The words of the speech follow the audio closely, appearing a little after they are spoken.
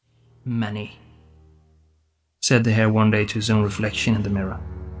Many, said the hare one day to his own reflection in the mirror,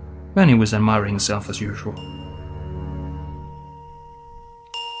 when he was admiring himself as usual.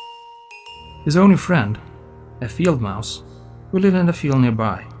 His only friend, a field mouse, who lived in a field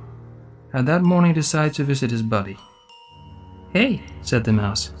nearby, had that morning decided to visit his buddy. "Hey," said the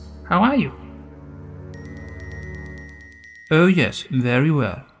mouse, "how are you?" "Oh yes, very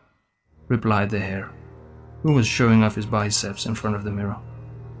well," replied the hare, who was showing off his biceps in front of the mirror.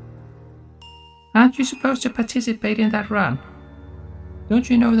 "Aren't you supposed to participate in that run? Don't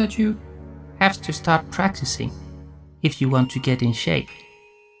you know that you have to start practicing if you want to get in shape?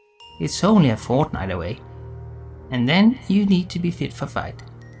 It's only a fortnight away, and then you need to be fit for fight,"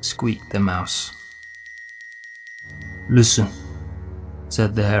 squeaked the mouse. "Listen,"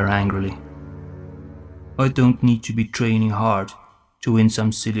 said the hare angrily. "I don't need to be training hard to win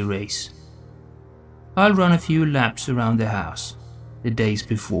some silly race. I'll run a few laps around the house the days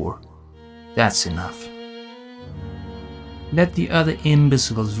before. That's enough. Let the other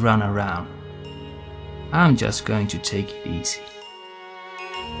imbeciles run around. I'm just going to take it easy."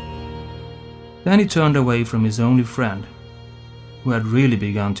 Then he turned away from his only friend, who had really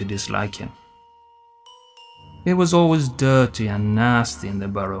begun to dislike him. It was always dirty and nasty in the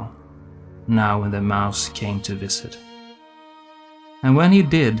burrow, now when the mouse came to visit. And when he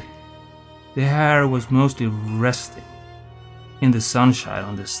did, the hare was mostly resting in the sunshine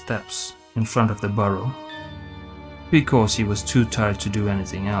on the steps in front of the burrow, because he was too tired to do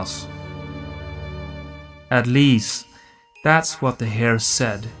anything else. At least, that's what the hare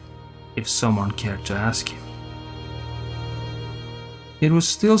said, if someone cared to ask him. It was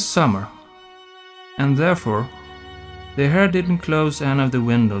still summer, and therefore the hare didn't close any of the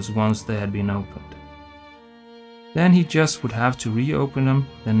windows once they had been opened. Then he just would have to reopen them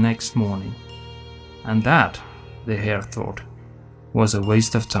the next morning, and that, the hare thought, was a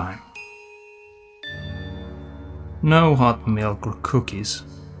waste of time. No hot milk or cookies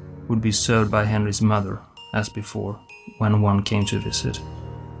would be served by Henry's mother as before when one came to visit.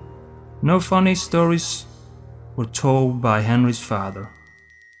 No funny stories were told by Henry's father,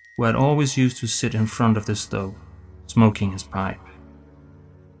 who had always used to sit in front of the stove, smoking his pipe.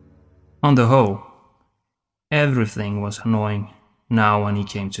 On the whole, everything was annoying now when he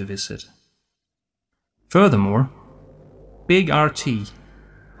came to visit. Furthermore, Big RT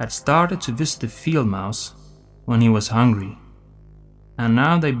had started to visit the field mouse when he was hungry, and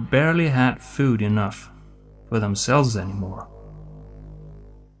now they barely had food enough for themselves anymore.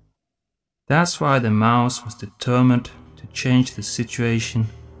 That's why the mouse was determined to change the situation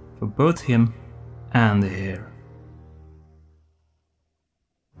for both him and the hare.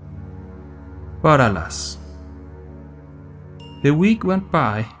 But alas, the week went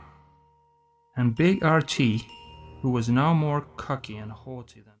by, and Big RT, who was now more cocky and haughty than